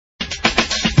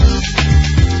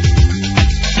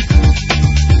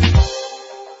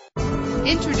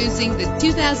Introducing the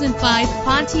 2005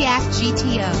 Pontiac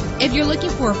GTO. If you're looking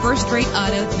for a first-rate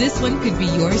auto, this one could be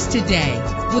yours today.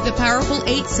 With a powerful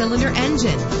 8-cylinder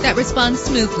engine that responds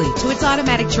smoothly to its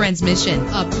automatic transmission.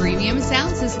 A premium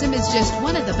sound system is just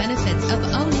one of the benefits of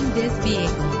owning this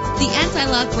vehicle. The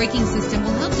anti-lock braking system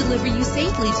will help deliver you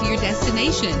safely to your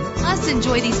destination. Plus,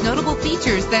 enjoy these notable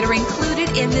features that are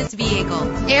included in this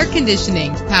vehicle: air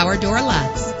conditioning, power door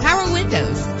locks, power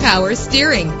windows, power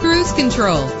steering, cruise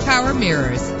control, power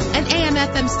mirrors, an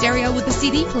AM/FM stereo with a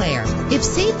CD player. If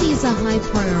safety is a high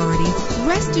priority,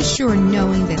 rest assured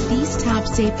knowing that these top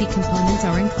safety components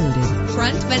are included: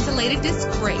 front ventilated disc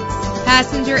brakes,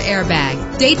 passenger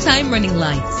airbag, daytime running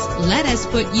lights. Let us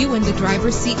put you in the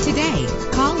driver's seat today.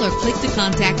 Call or click to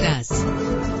contact us.